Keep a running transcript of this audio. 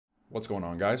What's going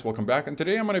on, guys? Welcome back, and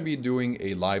today I'm going to be doing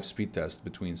a live speed test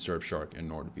between Surfshark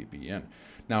and Nordvpn.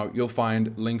 Now, you'll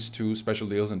find links to special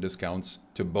deals and discounts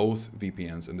to both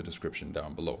VPNs in the description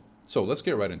down below. So let's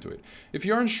get right into it. If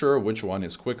you're unsure which one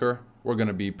is quicker, we're going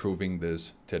to be proving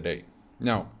this today.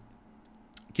 Now,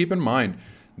 keep in mind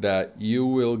that you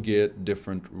will get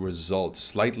different results,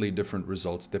 slightly different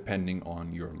results depending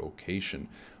on your location.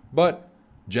 But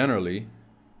generally,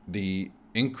 the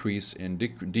increase and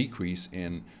decrease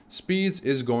in speeds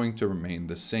is going to remain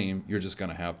the same. You're just going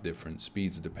to have different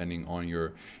speeds depending on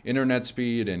your internet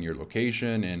speed and your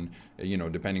location, and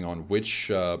depending on which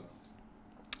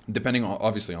depending on,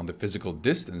 obviously, on the physical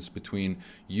distance between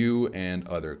you and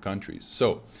other countries.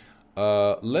 So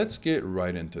let's get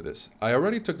right into this. I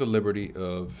already took the liberty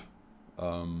of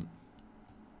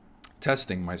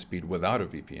testing my speed without a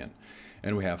VPN.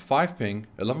 And we have 5 ping,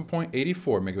 11.84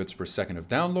 megabits per second of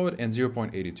download, and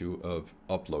 0.82 of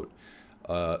upload.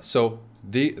 So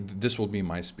this will be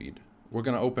my speed. We're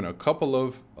going to open a couple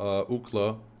of Ookla.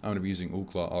 I'm going to be using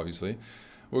Ookla, obviously.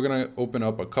 We're going to open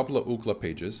up a couple of Ookla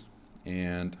pages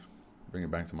and bring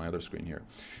it back to my other screen here.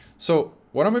 So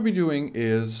what I'm going to be doing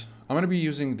is I'm going to be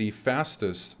using the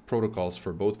fastest protocols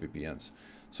for both VPNs.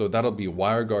 So that'll be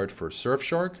WireGuard for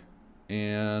Surfshark,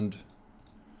 and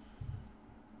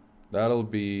that'll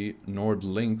be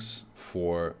NordLynx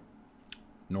for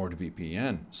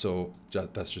Nordvpn. So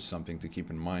that's just something to keep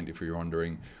in mind if you're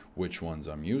wondering which ones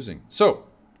I'm using. So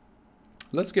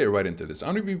let's get right into this.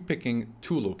 I'm going to be picking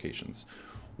 2 locations.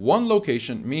 One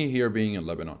location, me here being in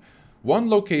Lebanon, one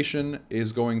location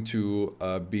is going to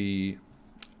be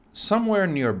somewhere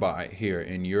nearby here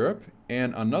in Europe,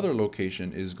 and another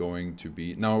location is going to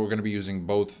be, now we're going to be using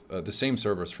both the same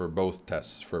servers for both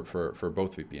tests, for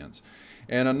both VPNs.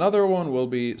 And another one will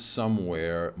be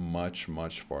somewhere much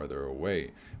farther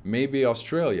away. Maybe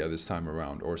Australia this time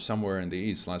around, or somewhere in the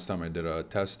East. Last time I did a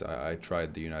test, I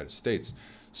tried the United States.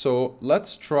 So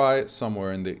let's try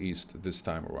somewhere in the East this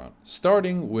time around,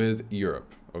 starting with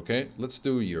Europe. Okay, let's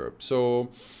do Europe. So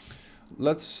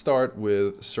let's start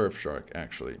with Surfshark,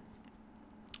 actually.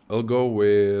 I'll go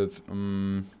with,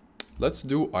 let's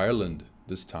do Ireland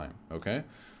this time, okay?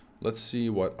 Let's see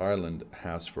what Ireland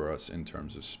has for us in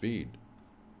terms of speed.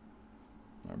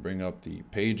 I'll bring up the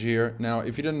page here. Now,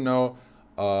 if you didn't know,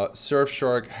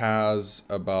 Surfshark has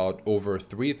about over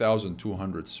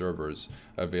 3,200 servers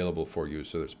available for you,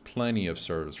 so there's plenty of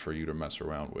servers for you to mess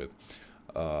around with.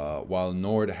 While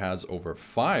Nord has over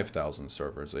 5,000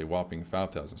 servers, a whopping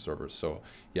 5,000 servers. So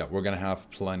yeah, we're gonna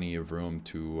have plenty of room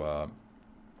to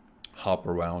hop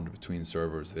around between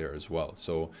servers there as well.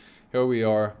 So here we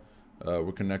are,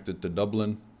 we're connected to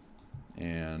Dublin,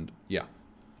 and yeah,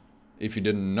 if you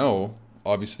didn't know,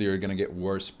 obviously you're gonna get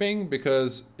worse ping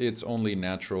because it's only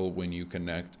natural when you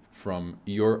connect from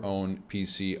your own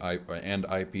PC and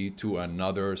IP to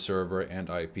another server and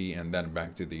IP and then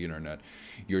back to the internet.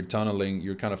 You're kind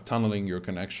of tunneling your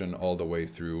connection all the way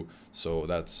through, so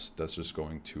that's just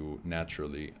going to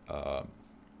naturally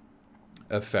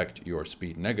affect your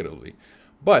speed negatively,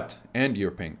 and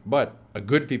your ping. But a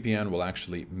good VPN will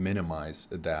actually minimize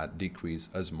that decrease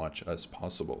as much as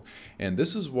possible, and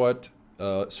this is what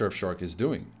Surfshark is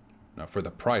doing. Now, for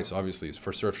the price, obviously,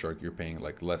 for Surfshark, you're paying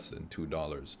like less than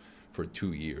 $2 for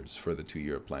 2 years for the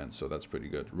 2-year plan, so that's pretty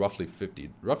good. Roughly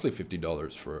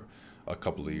 $50 for a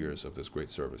couple of years of this great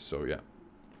service. So yeah.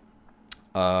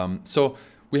 So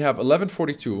we have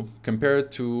 1142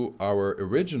 compared to our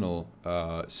original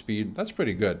speed. That's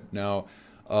pretty good. Now,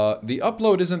 the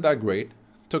upload isn't that great.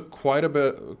 Took quite a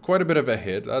bit of a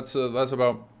hit. That's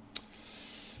about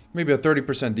maybe a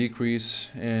 30% decrease,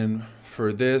 and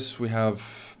for this we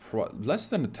have less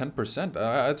than a 10%.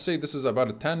 I'd say this is about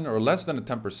a 10 or less than a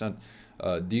 10%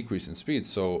 decrease in speed.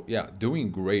 So yeah, doing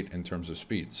great in terms of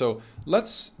speed. So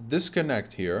let's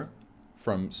disconnect here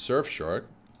from Surfshark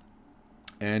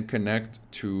and connect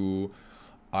to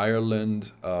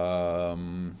Ireland.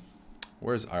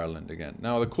 Where's Ireland again?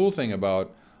 Now, the cool thing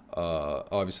about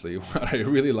obviously what I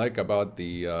really like about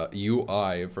the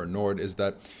UI for Nord is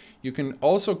that you can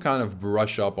also kind of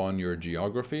brush up on your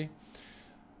geography.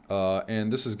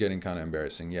 And this is getting kind of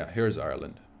embarrassing. Yeah, here's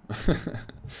Ireland.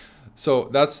 So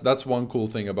that's one cool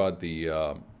thing about the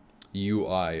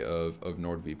UI of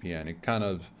Nordvpn. It kind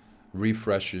of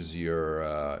refreshes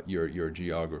your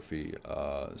geography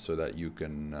so that you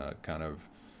can kind of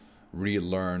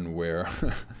relearn where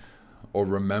or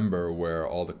remember where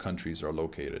all the countries are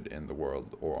located in the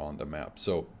world or on the map.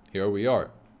 So here we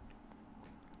are.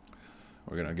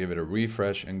 We're going to give it a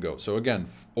refresh and go. So again,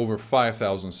 over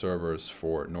 5,000 servers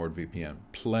for Nordvpn.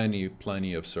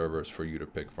 Plenty of servers for you to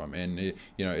pick from. And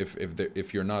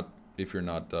if you're not if you're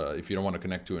not, if you don't want to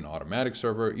connect to an automatic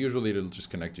server, usually it'll just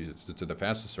connect you to the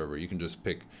fastest server. You can just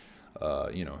pick,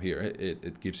 you know, here,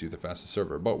 it gives you the fastest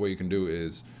server. But what you can do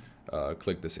is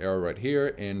click this arrow right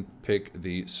here and pick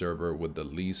the server with the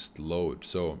least load.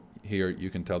 So here you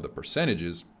can tell the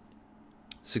percentages,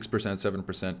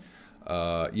 6%,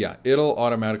 7%. Yeah, it'll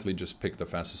automatically just pick the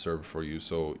fastest server for you,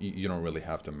 so you don't really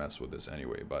have to mess with this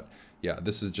anyway. But yeah,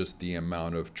 this is just the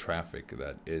amount of traffic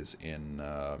that is in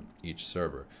each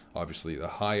server. Obviously, the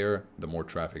higher, the more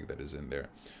traffic that is in there.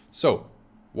 So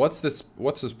what's this?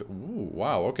 Ooh,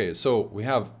 wow. Okay, so we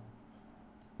have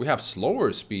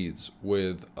slower speeds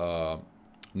with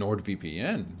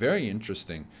Nordvpn. Very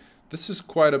interesting. This is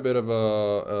quite a bit of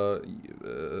a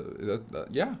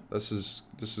yeah. This is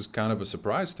kind of a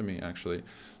surprise to me, actually.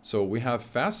 So we have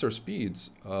faster speeds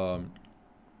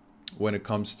when it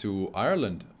comes to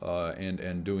Ireland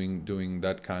and doing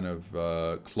that kind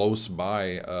of close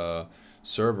by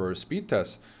server speed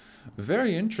test.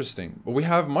 Very interesting. We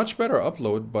have much better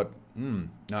upload, but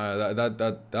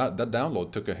that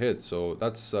download took a hit, so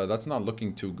that's not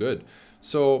looking too good.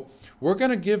 So we're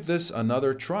gonna give this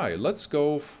another try. Let's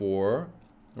go for,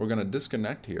 we're gonna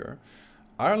disconnect here.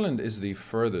 Ireland is the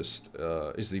furthest,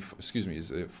 is the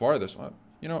farthest one.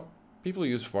 You know, people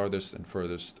use farthest and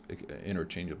furthest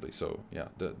interchangeably. So yeah,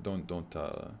 don't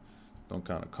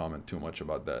kind of comment too much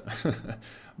about that.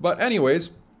 But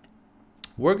anyways,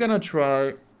 we're gonna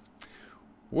try.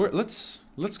 Let's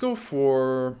go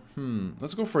for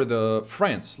the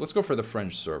France. Let's go for the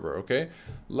French server, okay?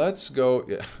 Let's go.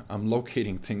 Yeah, I'm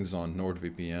locating things on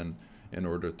NordVPN in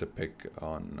order to pick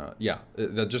on. Yeah,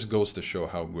 that just goes to show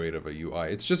how great of a UI.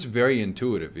 It's just very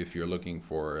intuitive if you're looking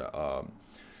for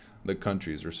the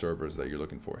countries or servers that you're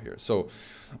looking for here. So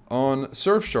on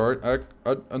Surfshark,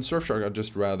 I'd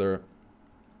just rather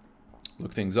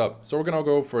look things up. So we're gonna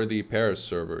go for the Paris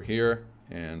server here.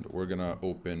 And we're gonna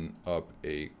open up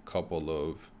a couple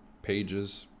of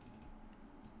pages.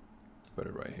 Put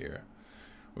it right here.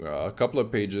 A couple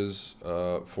of pages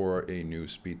for a new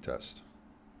speed test.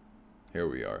 Here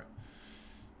we are.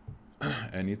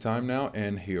 Anytime now,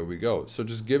 and here we go. So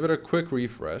just give it a quick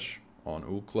refresh on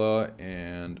Ookla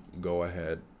and go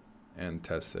ahead and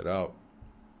test it out.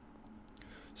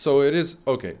 So it is,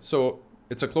 okay, so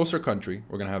it's a closer country.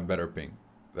 We're gonna have better ping.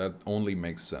 That only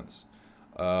makes sense.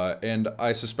 And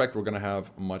I suspect we're going to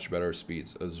have much better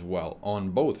speeds as well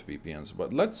on both VPNs.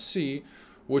 But let's see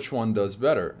which one does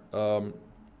better.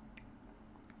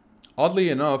 Oddly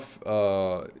enough,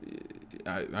 I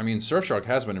mean, Surfshark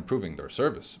has been improving their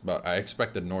service, but I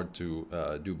expected Nord to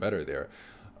do better there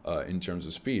in terms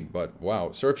of speed. But wow,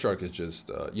 Surfshark is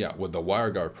just, yeah, with the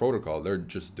WireGuard protocol, they're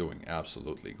just doing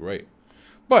absolutely great.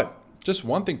 But just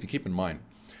one thing to keep in mind.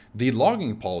 The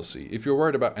logging policy, if you're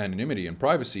worried about anonymity and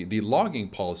privacy, the logging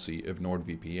policy of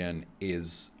NordVPN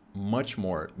is much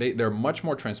more, they're much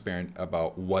more transparent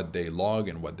about what they log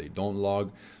and what they don't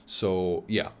log. So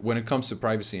yeah, when it comes to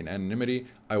privacy and anonymity,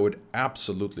 I would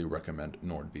absolutely recommend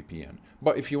NordVPN.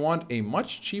 But if you want a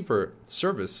much cheaper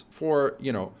service for,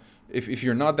 you know, if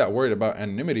you're not that worried about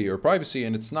anonymity or privacy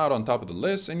and it's not on top of the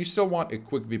list and you still want a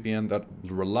quick VPN that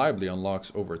reliably unlocks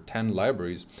over 10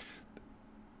 libraries,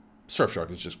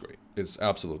 Surfshark is just great. It's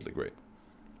absolutely great.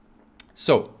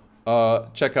 So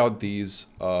check out these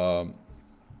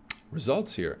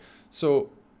results here. So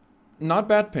not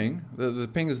bad ping. The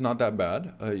ping is not that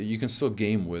bad. You can still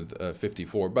game with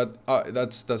 54, but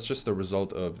that's just the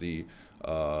result of the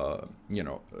you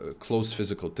know, close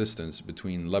physical distance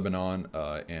between Lebanon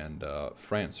and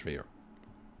France here.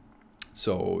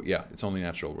 So yeah, it's only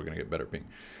natural we're gonna get better ping.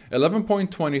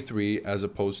 11.23 as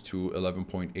opposed to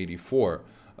 11.84.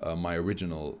 My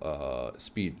original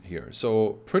speed here.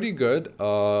 So pretty good.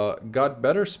 Got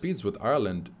better speeds with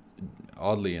Ireland,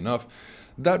 oddly enough.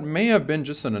 That may have been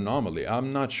just an anomaly.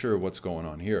 I'm not sure what's going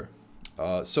on here.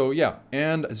 So yeah,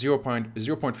 and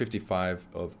 0.55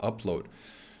 of upload.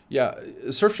 Yeah,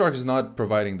 Surfshark is not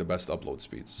providing the best upload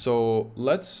speeds. So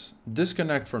let's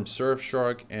disconnect from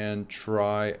Surfshark and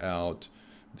try out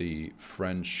the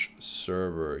French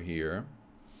server here.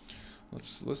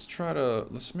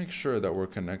 Let's make sure that we're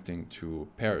connecting to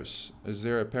Paris. Is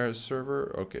there a Paris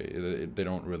server? Okay, they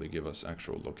don't really give us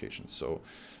actual locations. So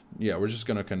yeah, we're just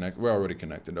gonna connect. We're already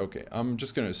connected. Okay, I'm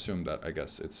just gonna assume that I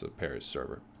guess it's a Paris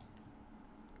server.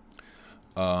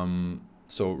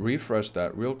 So refresh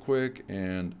that real quick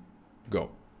and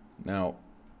go. Now,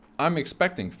 I'm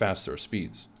expecting faster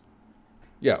speeds.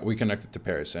 Yeah, we connected to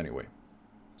Paris anyway.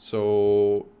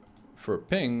 So for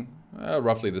ping,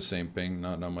 roughly the same ping,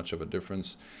 not much of a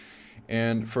difference.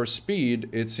 And for speed,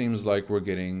 it seems like we're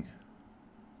getting,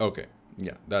 okay,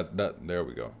 yeah, there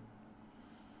we go.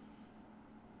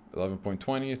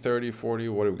 11.20, 30, 40,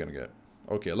 what are we going to get?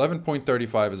 Okay,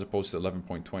 11.35 as opposed to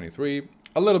 11.23.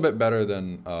 A little bit better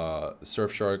than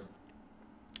Surfshark.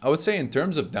 I would say in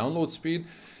terms of download speed,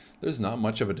 there's not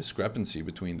much of a discrepancy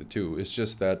between the two. It's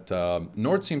just that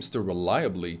Nord seems to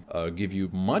reliably give you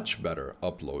much better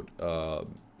upload.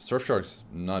 Surfshark's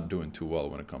not doing too well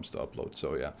when it comes to upload.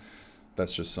 So yeah,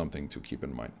 that's just something to keep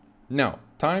in mind. Now,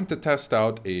 time to test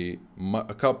out we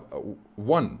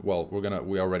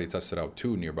already tested out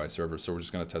 2 nearby servers, so we're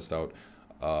just gonna test out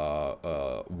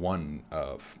one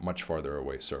much farther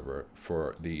away server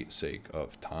for the sake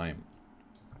of time.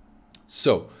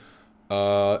 So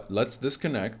let's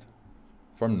disconnect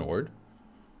from Nord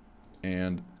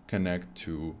and connect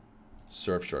to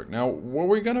Surfshark. Now, what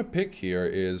we're gonna pick here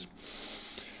is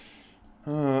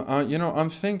you know, I'm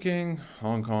thinking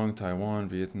Hong Kong, Taiwan,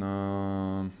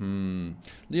 Vietnam.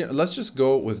 Yeah, let's just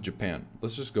go with Japan.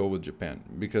 Let's just go with Japan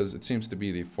because it seems to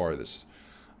be the farthest.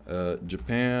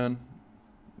 Japan,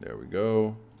 there we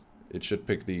go. It should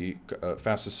pick the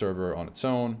fastest server on its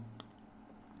own,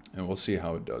 and we'll see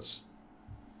how it does.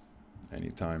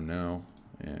 Anytime now,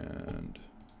 and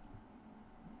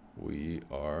we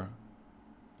are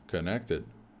connected.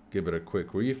 Give it a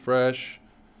quick refresh.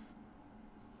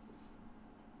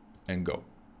 And go.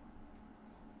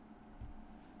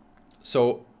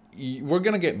 So we're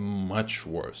gonna get much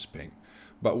worse ping,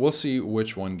 but we'll see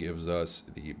which one gives us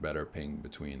the better ping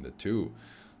between the two.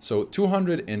 So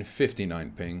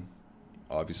 259 ping.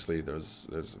 Obviously, there's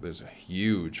a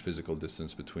huge physical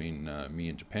distance between me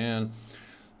and Japan.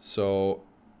 So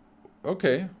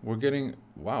okay, we're getting,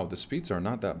 wow, the speeds are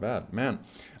not that bad, man.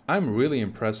 I'm really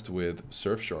impressed with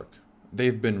Surfshark.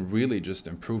 They've been really just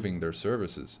improving their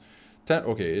services. 10,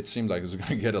 okay, it seemed like it was going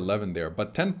to get 11 there,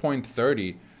 but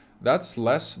 10.30, that's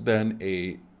less than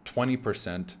a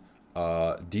 20%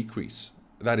 decrease.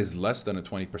 That is less than a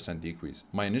 20% decrease.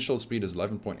 My initial speed is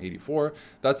 11.84.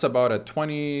 That's about a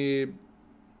 20,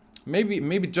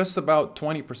 maybe just about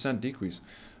 20% decrease,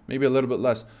 maybe a little bit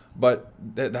less, but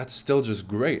that's still just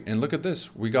great. And look at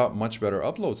this, we got much better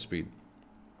upload speed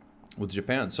with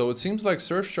Japan. So it seems like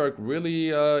Surfshark really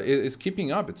is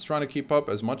keeping up. It's trying to keep up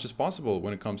as much as possible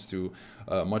when it comes to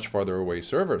much farther away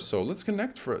servers. So let's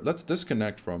disconnect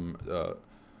from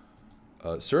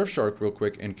Surfshark real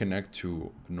quick and connect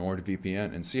to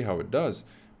Nordvpn and see how it does.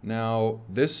 Now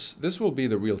this will be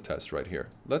the real test right here.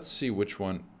 Let's see which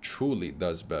one truly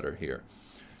does better here,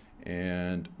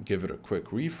 and give it a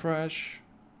quick refresh.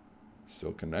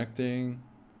 Still connecting,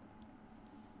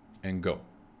 and go.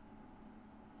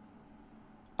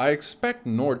 I expect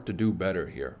Nord to do better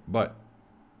here, but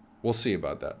we'll see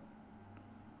about that.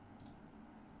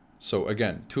 So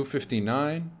again,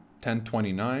 259,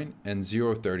 1029, and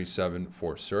 037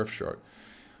 for Surfshark.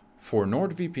 For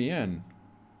Nordvpn,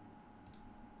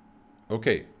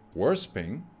 okay, worse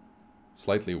ping,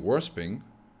 slightly worse ping.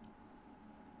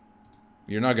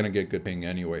 You're not going to get good ping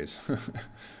anyways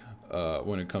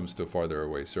when it comes to farther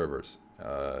away servers.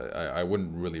 I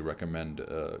wouldn't really recommend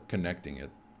connecting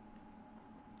it.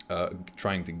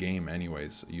 Trying to game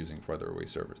anyways using farther away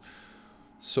servers.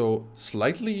 So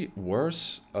slightly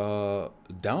worse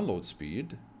download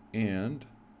speed, and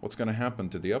what's going to happen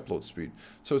to the upload speed?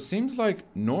 So it seems like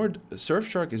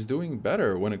Surfshark is doing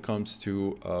better when it comes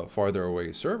to farther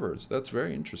away servers. That's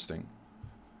very interesting.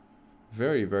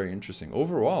 Very, very interesting.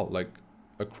 Overall, like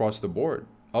across the board,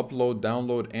 upload,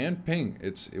 download, and ping,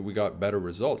 we got better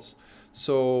results.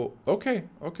 So okay,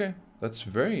 that's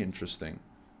very interesting.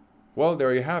 Well,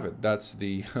 there you have it. That's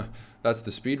the that's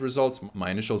the speed results. My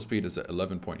initial speed is at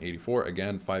 11.84.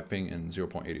 Again, 5 ping and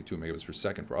 0.82 megabits per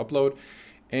second for upload.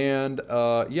 And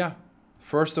yeah,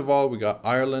 first of all, we got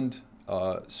Ireland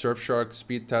Surfshark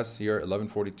Speed Test here,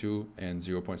 11.42 and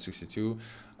 0.62.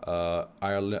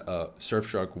 Ireland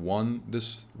Surfshark won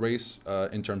this race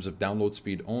in terms of download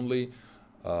speed only.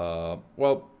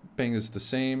 Well, ping is the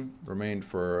same, remained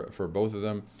for both of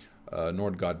them.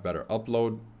 Nord got better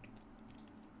upload.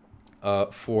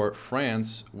 For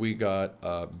France, we got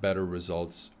better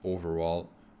results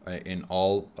overall in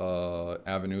all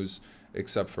avenues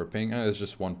except for ping. It's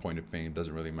just 1 point of ping, it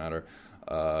doesn't really matter.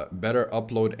 Better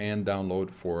upload and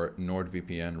download for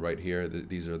Nordvpn right here.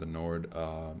 These are the Nord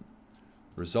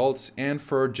results. And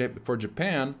for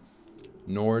Japan,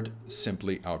 Nord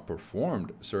simply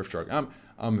outperformed Surfshark.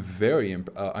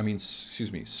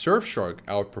 Surfshark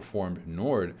outperformed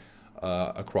Nord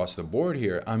across the board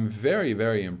here. I'm very,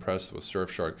 very impressed with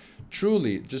Surfshark.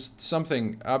 Truly, just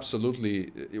something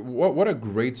absolutely, what a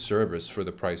great service for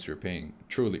the price you're paying,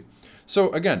 truly.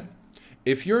 So again,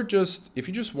 if you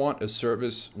just want a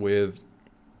service with,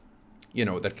 you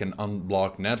know, that can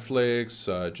unblock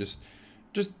Netflix, just,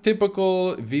 just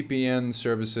typical VPN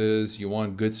services. You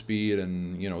want good speed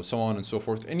and, you know, so on and so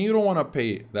forth, and you don't want to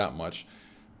pay that much.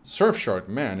 Surfshark,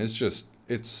 man,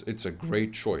 it's a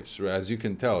great choice. As you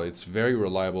can tell, it's very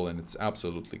reliable and it's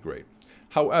absolutely great.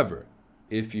 However,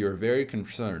 if you're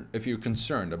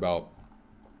concerned about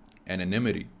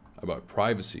anonymity, about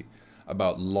privacy,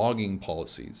 about logging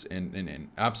policies, and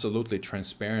absolutely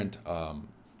transparent,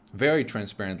 very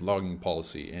transparent logging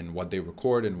policy in what they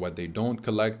record and what they don't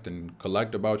collect and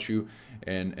collect about you,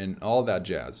 and all that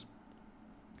jazz,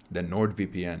 then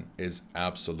Nordvpn is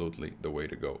absolutely the way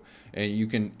to go. And you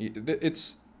can,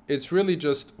 it's really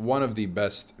just one of the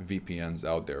best VPNs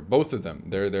out there. Both of them,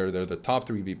 they're the top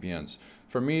 3 VPNs.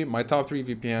 For me, my top 3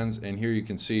 VPNs, and here you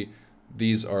can see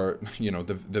these are, you know,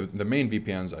 the main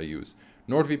VPNs I use: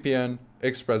 Nordvpn,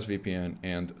 ExpressVPN,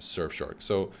 and Surfshark.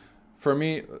 So for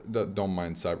me, don't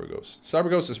mind CyberGhost.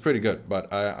 CyberGhost is pretty good,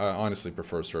 but I honestly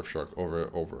prefer Surfshark over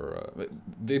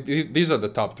these are the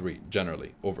top 3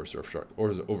 generally over Surfshark,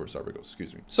 or over CyberGhost,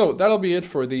 excuse me. So that'll be it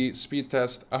for the speed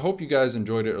test. I hope you guys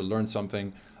enjoyed it or learned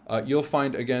something. You'll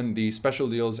find, again, the special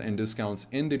deals and discounts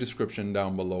in the description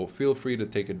down below. Feel free to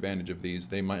take advantage of these.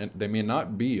 They may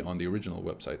not be on the original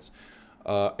websites.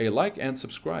 A like and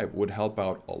subscribe would help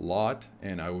out a lot,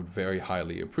 and I would very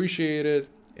highly appreciate it.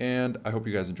 And I hope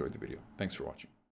you guys enjoyed the video. Thanks for watching.